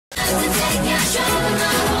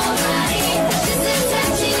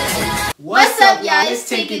What's up, y'all? It's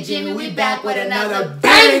Tink and Jimmie. We back with another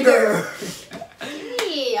banger.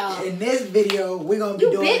 Yeah. In this video, we're gonna be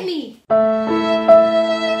doing. You bit me.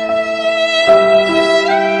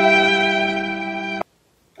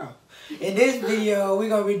 In this video, we're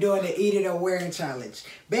gonna be doing the eat it or wear it challenge.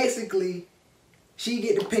 Basically, she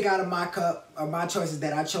get to pick out of my cup or my choices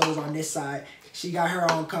that I chose on this side. She got her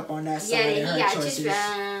own cup on that side. Yeah, and her got choices.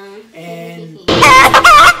 And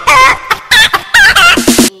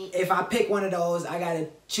if I pick one of those, I gotta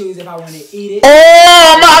choose if I want to eat it.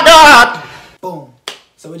 Oh my God! Boom.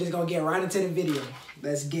 So we're just gonna get right into the video.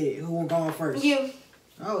 Let's get it. Who going first? You.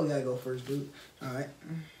 Oh, you gotta go first, dude. All right.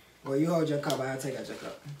 Well, you hold your cup. I'll take out your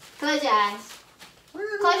cup. Close your eyes.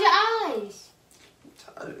 Close your eyes. I'm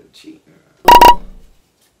tired of cheating.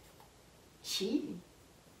 Cheating.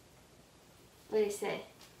 What did it say?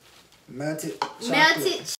 Melted chocolate.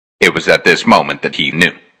 Melted It was at this moment that he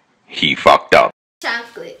knew. He fucked up.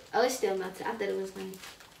 chocolate. Oh, it's still melted. I thought it was going.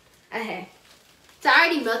 Okay. So I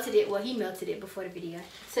already melted it. Well, he melted it before the video.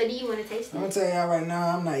 So do you want to taste it? I'm gonna tell y'all right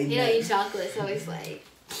now, I'm not eating You that. don't eat chocolate, so it's like.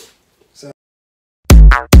 So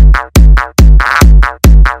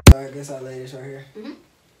I guess I'll lay this right here.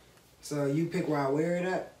 So you pick where I wear it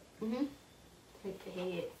at? Like the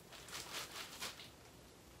head.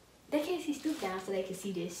 They can't see stoop down so they can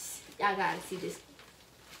see this. Y'all gotta see this.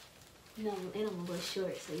 No, and I'm a little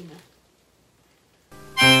short, so you know.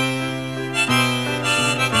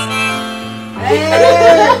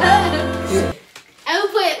 Hey! And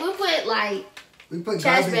we put like We put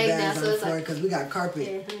trash garbage bags bags down, on so the it's floor like because we got carpet.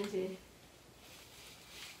 yeah, let me see.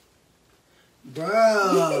 Bro.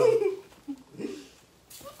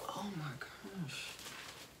 Oh my gosh.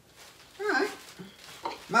 Alright.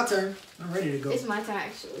 My turn. I'm ready to go. It's my turn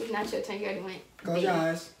actually. It's not your turn. You already went. Close your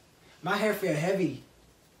eyes. My hair feel heavy.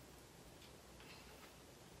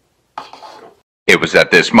 It was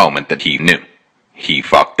at this moment that he knew. He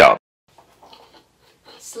fucked up.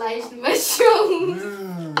 Sliced mushrooms.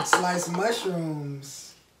 Sliced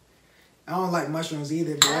mushrooms. I don't like mushrooms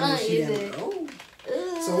either, but I know don't she either. didn't. Oh.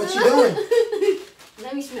 So what you doing?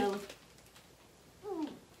 Let me smell them.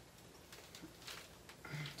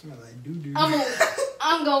 Smell like doo-doo.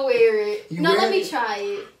 I'm gonna wear it. You No, wear let me it? try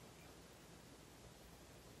it.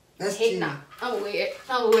 That's Heck cheating. nah. I'm gonna wear it.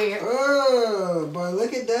 I'm gonna wear it. Oh, boy,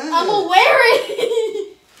 look at that. I'm gonna wear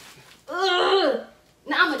it. Ugh.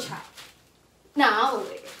 Nah, I'm gonna try it. Nah, I'm gonna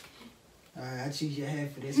wear it. Alright, I choose your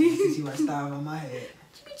head for this one since you want to style on my head.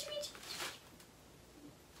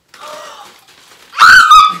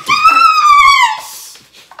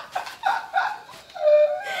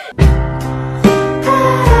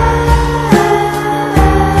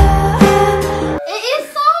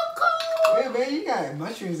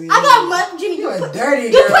 Mushrooms in I got Jimmie. You a dirty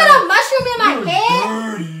You girl. put a mushroom in my head.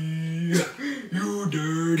 Dirty. You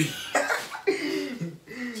dirty.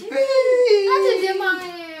 I just did my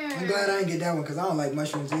hair. I'm glad I didn't get that one because I don't like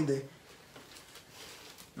mushrooms either.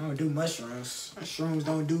 I don't do mushrooms. Mushrooms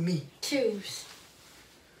don't do me. Choose.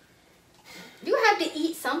 You have to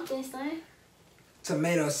eat something, son.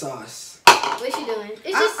 Tomato sauce. What you doing?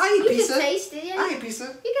 It's just I eat you pizza. can taste it. Yeah. I eat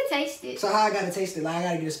pizza. You can taste it. So how I gotta taste it? Like I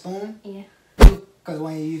gotta get a spoon? Yeah. Because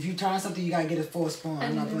if you try something, you gotta get a full spoon.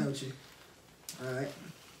 I'm not playing with you. Alright.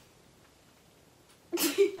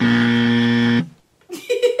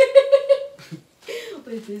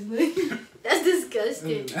 What is this, man? That's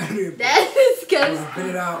disgusting. That's That's disgusting. Spit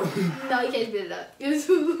it out. No, you can't spit it out. It's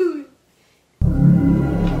food.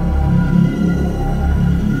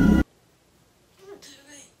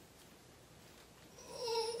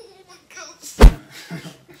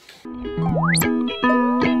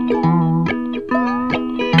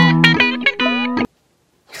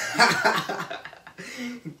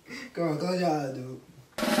 Come on, close your eyes, dude.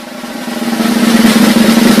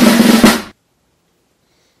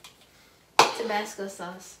 Tabasco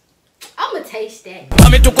sauce. I'm gonna taste that.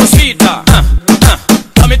 Dame tu cosita,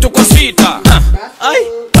 dame tu cosita,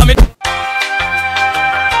 ay, dame.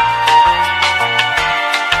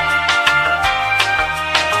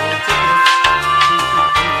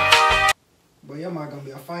 Boy, your mouth gonna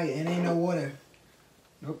be a fight and ain't no water.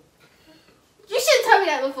 Nope. You should tell me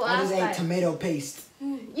that before I I just ate start. tomato paste.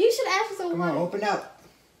 You should ask for some Come on, water. open up.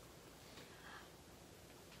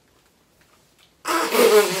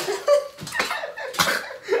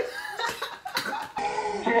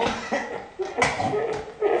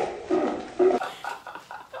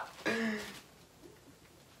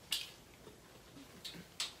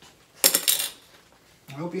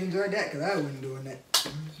 I hope you enjoyed that, because I wasn't doing that.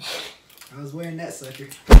 I was wearing that sucker.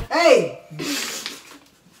 Hey!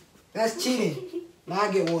 That's cheating. Now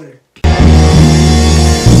I get water.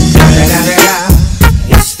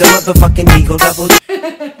 It's the motherfucking Eagle Double.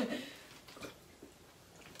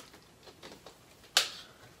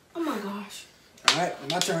 Oh my gosh. Alright,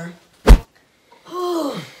 my turn.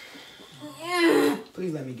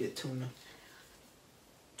 Please let me get tuna.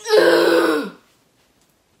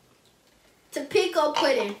 Topeka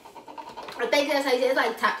pudding. I think that's how you say it. It's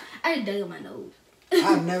like top. I just dug in my nose.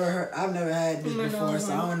 I've never had this before,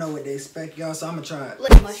 so I don't know what they expect, y'all. So I'm gonna try it.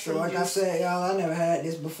 So like I said, y'all, I never had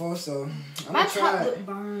this before, so I'm my gonna try top it. lip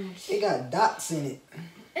burns. It got dots in it.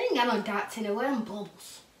 It ain't got no dots in it. What them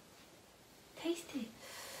bubbles? Taste it.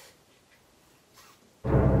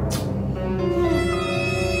 My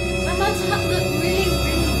top look really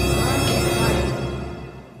burnt.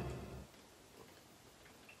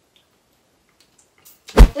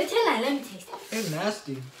 Wait till let me taste it. It's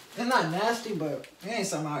nasty. It's not nasty, but it ain't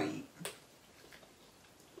something I'll eat.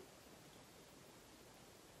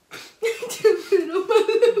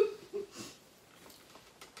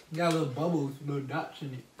 Got little bubbles, little dots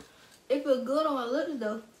in it. It feels good on my lips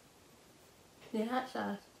though. They're hot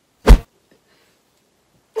sauce.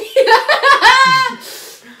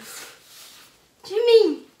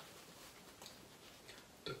 Jimmie.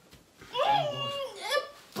 It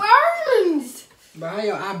burns. But how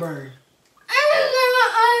your eye burn? I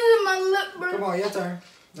just my lip burn. Come on, your turn.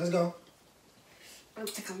 Let's go. I'm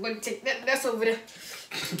gonna take that. That's over there.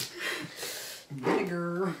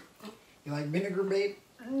 Vinegar. You like vinegar, babe?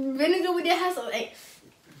 Vinegar with that has some. Hey.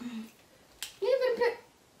 You better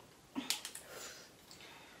put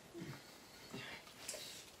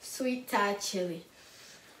sweet Thai chili.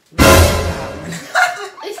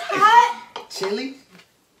 It's hot. Chili?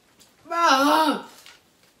 Bro.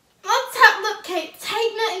 My top lip can't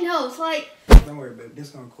take nothing else. Like, Don't worry, babe. This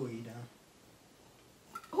gonna cool you down.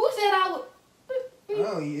 who said I would?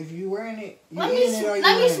 Oh, if you wearing it, you Let me eating it or you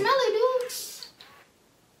smell wearing it,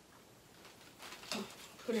 dude.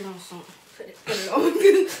 Put it on something. Put it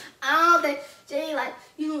on. I don't think Jay like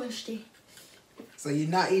you don't understand. So you're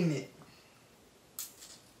not eating it?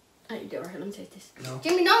 I ain't doing it. Let me take this. No.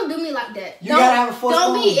 Jimmie, don't do me like that. You gotta have a full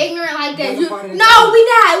Don't spoon. be ignorant like that. That's a part of the No, challenge. we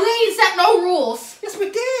not. We ain't set no rules. Yes, we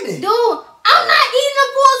did. Dude, I'm not eating a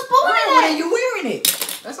full spoon of Well, that. then you wearing it.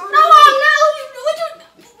 That's all. No, I'm not. What you,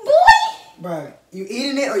 boy? Bro, you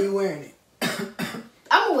eating it or you wearing it?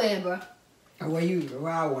 I'm aware, bro.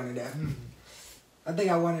 Where I wanted that. I think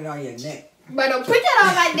I wanted it on your neck. But don't put that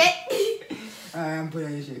on my neck. Alright, I'm putting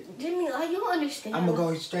on your shit. Jimmie, like, you don't understand. I'm gonna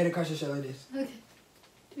go straight across your shirt like this. Okay.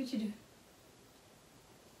 Do what you do.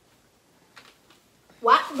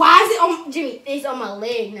 Why is it on Jimmie? It's on my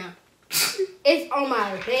leg now. It's on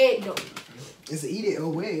my leg though. It's eat it or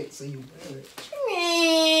wear it, so you wear it.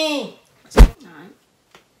 Jimmie.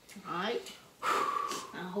 Alright.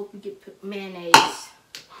 I hope you get mayonnaise.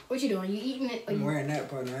 What you doing? You eating it? Or I'm you... wearing that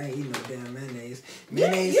part. I ain't eating no damn mayonnaise.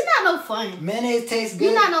 You're not no fun. Mayonnaise tastes good.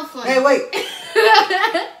 You're not no fun. Hey, wait.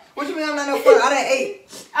 What you mean I'm not no fun? I done ate.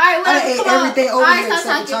 Alright, I done ate everything over here stop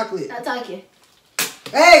except the talking. chocolate. Stop talking.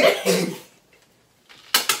 Hey!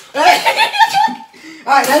 Hey!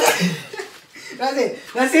 Alright, that's it. That's it.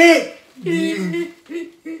 That's it.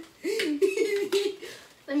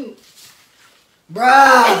 Let me.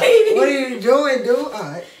 Bruh, what are you doing, dude?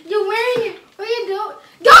 Alright. You're wearing it. What are you doing?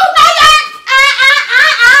 Go back!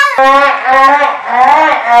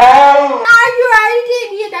 You already did.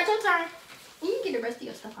 Yeah, that's your turn. You can get the rest of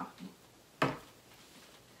your stuff off.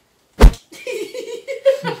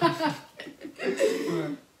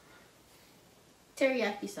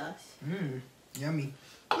 Teriyaki sauce. Yummy.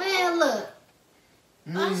 Man, look.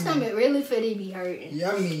 My stomach really finna be hurting.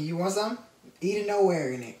 Yummy. You want some? Eat it or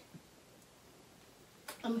wearing it.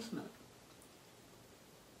 Let me smell it.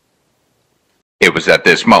 It was at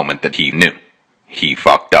this moment that he knew. He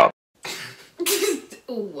fucked up.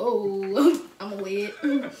 Whoa. I'm gonna wear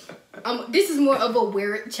it. This is more of a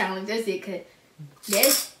wear it challenge. That's it. Cause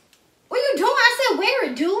that's what you doing? I said wear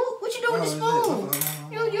it, dude. What you doing with the spoon?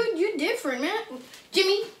 You different, man.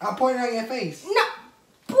 Jimmie. I'll pour it on your face. No.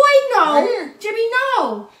 Boy, no. Right here. Jimmie,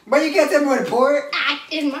 no. But you can't tell me where to pour it.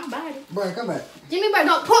 It's my body. Bro, come back. Jimmie, bro,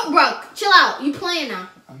 don't put, bro. Chill out. You playing now.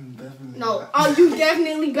 I'm definitely No. not. Oh, you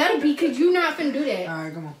definitely better be, cause you not finna do that.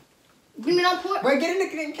 Alright, come on. Jimmie, don't pour. Bro, get in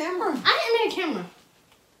the camera. I am in the camera.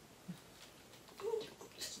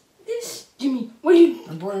 This, Jimmie, what are you?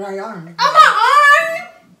 I'm pouring it on your arm. On my arm?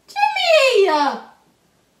 Jimmie!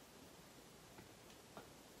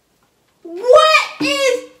 What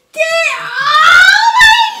is that? Oh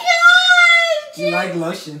my gosh! You like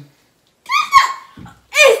lotion.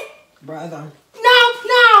 It's, Bro, I thought.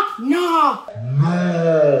 no.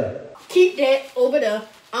 Keep that over there.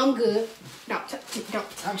 I'm good. No,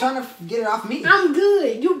 Don't. I'm trying to get it off me. I'm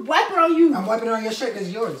good. You wipe it on you. I'm wiping it on your shirt because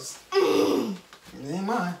it's yours. It ain't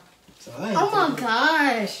mine. So I ain't Oh my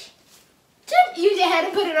gosh. You just had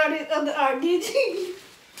to put it on the other arm, did you?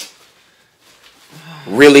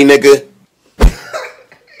 Really, nigga?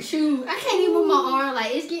 Shoot, I can't even move my arm.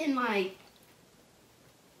 Like, it's getting like...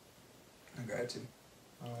 I got to.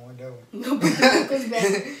 I don't want that one. No, put the pickles back.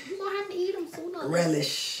 You're going to have to eat them sooner.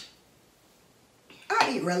 Relish.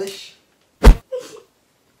 I eat relish.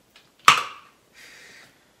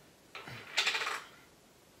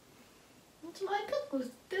 It's like pickles.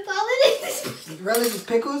 That's all it is. Relish is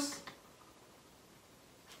pickles?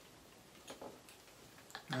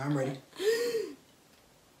 I'm ready.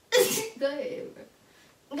 Go ahead, bro.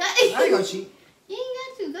 Go I ahead. ain't gonna cheat. You ain't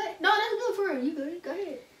got to. Go ahead. No, that's good for her. You good. Go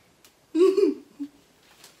ahead.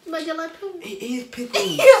 But you like pickles. It is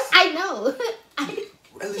pickles. I know.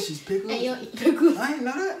 Relish is pickles? And you don't eat pickles. I ain't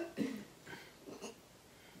know that.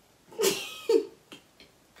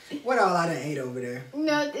 What all I done ate over there?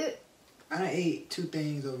 No, dude. I done ate 2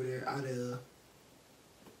 things over there out of...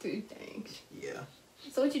 3 things. Yeah.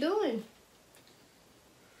 So what you doing?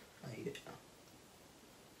 I ate it.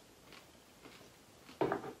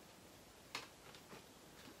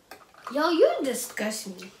 Yo, you disgust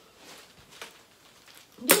me.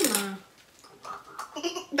 You lying.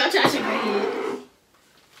 Don't try to shake my head.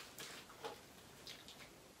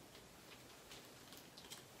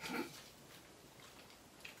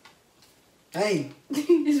 Hey.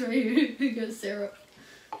 It's right here. You got syrup.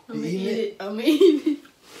 I'm gonna You eat eat it. I'm gonna eat it.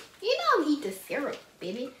 You know I'm gonna eat the syrup,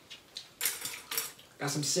 baby. Got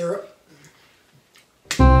some syrup.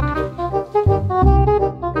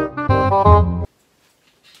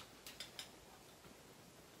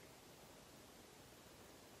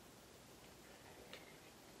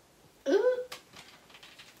 Ooh.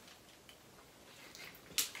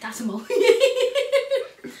 Got some more.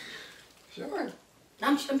 Sure.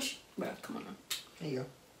 Bro, come on. There you go.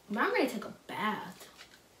 But I'm ready to take a bath.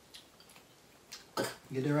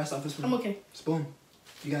 Get the rest off the spoon. I'm okay. Spoon.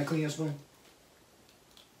 You gotta clean your spoon.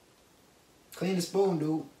 Clean the spoon,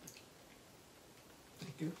 dude.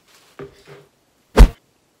 Thank you.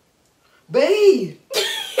 Babe!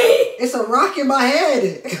 It's a rock in my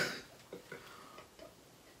head.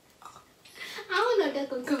 I don't know if that's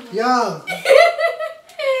gonna come out. Yo.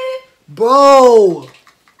 Bro.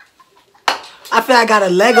 I feel like I got a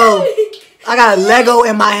Lego. I got a Lego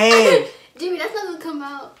in my head. Jimmie, that's not gonna come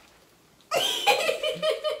out.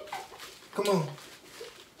 Come on.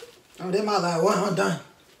 Oh, this my last one. I'm done.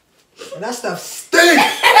 Oh, that stuff stinks.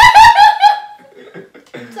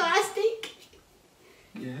 So I stink?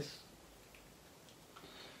 Yes.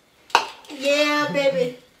 Yeah,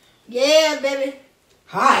 baby. Yeah, baby.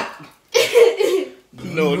 Hot.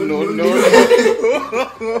 No. I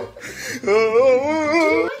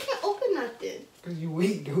can't open nothing. Cause you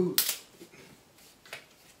weak, dude.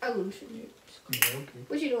 I loosen it. Okay.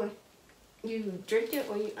 What you doing? You drinking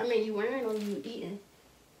or you wearing or you eating?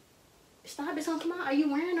 Stop, it's gonna come out. Are you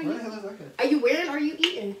wearing or What the you hell is that? Are you wearing or you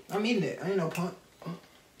eating? I'm eating it. I ain't no punk.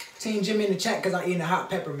 Seen Jimmie in the chat because I'm eating a hot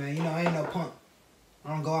pepper, man. You know, I ain't no punk. I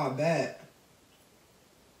don't go out bad.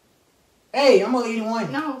 Hey, I'm only eating one.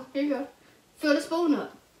 No, here you go. Fill the spoon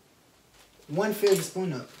up. One fill the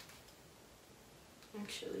spoon up.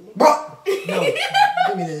 Actually. Bro! No.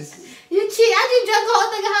 Give me this. You cheat. I just drank a whole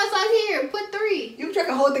thing of hot sauce here. Put 3. You drank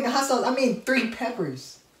a whole thing of hot sauce. I mean 3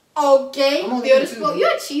 peppers. Okay. I'm only Fill the eating 2. spoon.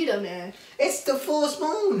 You're a cheater, man. It's the full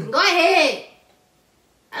spoon. Go ahead.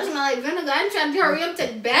 I smell like vinegar. I'm trying to hurry up to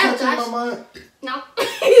the bath. Touching my mind. No.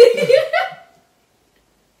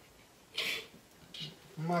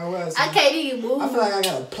 Might as well. I can't even move. I feel like I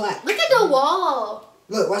got a plaque. Look at the wall.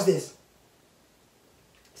 Look, watch this.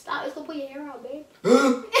 Stop. It's gonna pull your hair out, babe.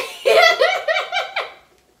 Oh.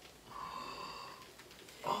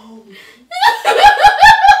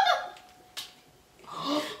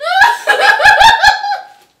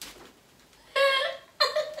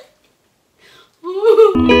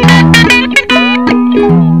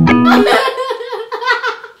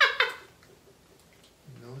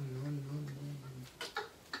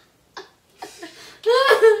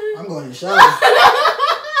 I'm going in the shower.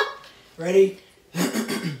 Ready?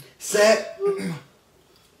 Set.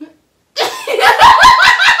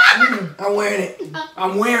 I'm wearing it.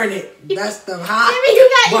 I'm wearing it. That's the hot. Jimmie, you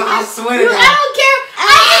got But I swear to God. I don't care.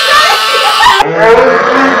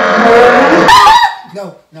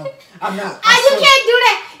 No, I'm not. You can't do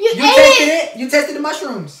that. You You ate tasted it. it? You tasted the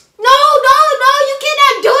mushrooms. No, you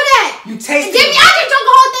cannot do that. You tasted Jimmie, it. I just drank a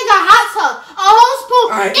whole thing of hot sauce. A whole spoon.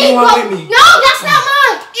 All right, Eat you want both. with me? No, that's not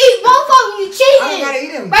mine. Eat both of them. You cheating. I don't gotta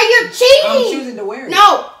eat them. But you're cheating. I'm choosing to wear it.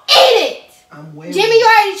 No, eat it. I'm way. Jimmie, you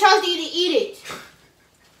already chose to eat it.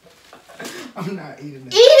 I'm not eating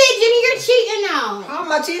it. Eat it, Jimmie. You're cheating now. How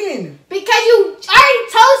am I cheating? Because you already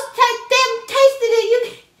tasted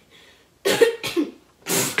it.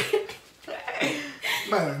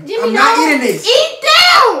 Man, Jimmie, I'm not eating this. Eat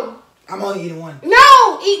them. I'm only eating one.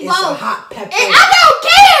 No, eat It's both. a hot pepper. And I don't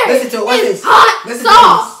care. Listen to it. What's this? Hot Listen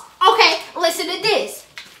sauce. Okay, listen to this.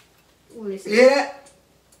 to this. Yeah.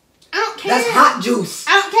 I don't care. That's hot juice.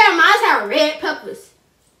 I don't care. Mine's have red peppers.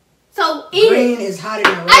 So eat Green it. is hotter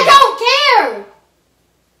than red. I don't care.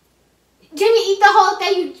 Jimmie, eat the whole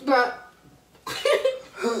thing, bro.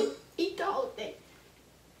 Eat the whole thing.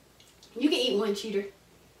 You can eat one, cheater.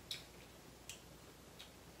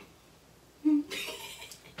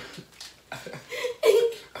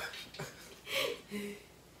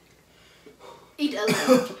 Eat the other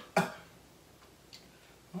one.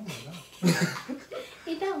 Oh my god.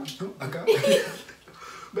 Eat that one. Oh my god.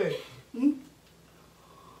 Babe.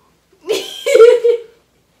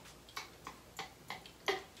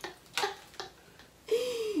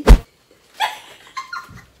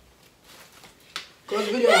 Close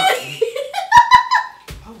the video out.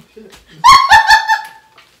 Oh shit.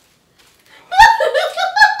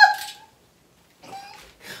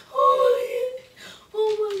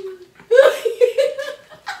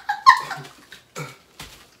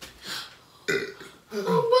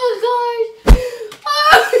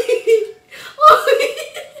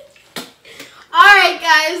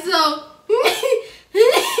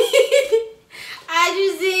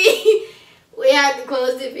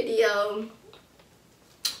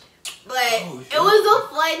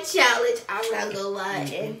 Challenge, I'm not gonna lie,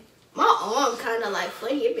 and my arm kind of like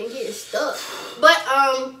funny. It been getting stuck, but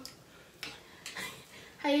how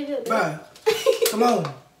you doing? Bruh, come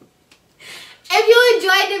on. If you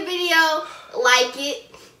enjoyed the video, like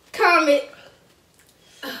it, comment,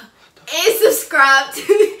 and subscribe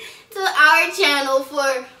to our channel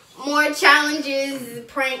for more challenges,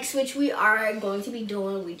 pranks, which we are going to be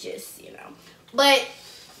doing. We just, but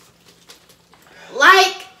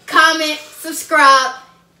like, comment, subscribe.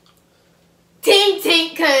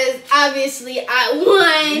 Tink, cause obviously I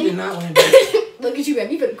won. You did not win this. Look at you,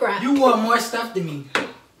 baby. You better cry. You want more stuff than me.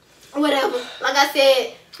 Whatever. Like I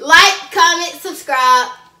said, like, comment,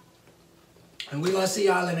 subscribe. And we gonna see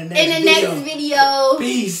y'all in the next video.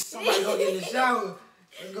 Peace. Somebody go get in the shower.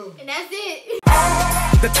 Let's go. And that's it.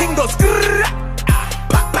 The thing goes.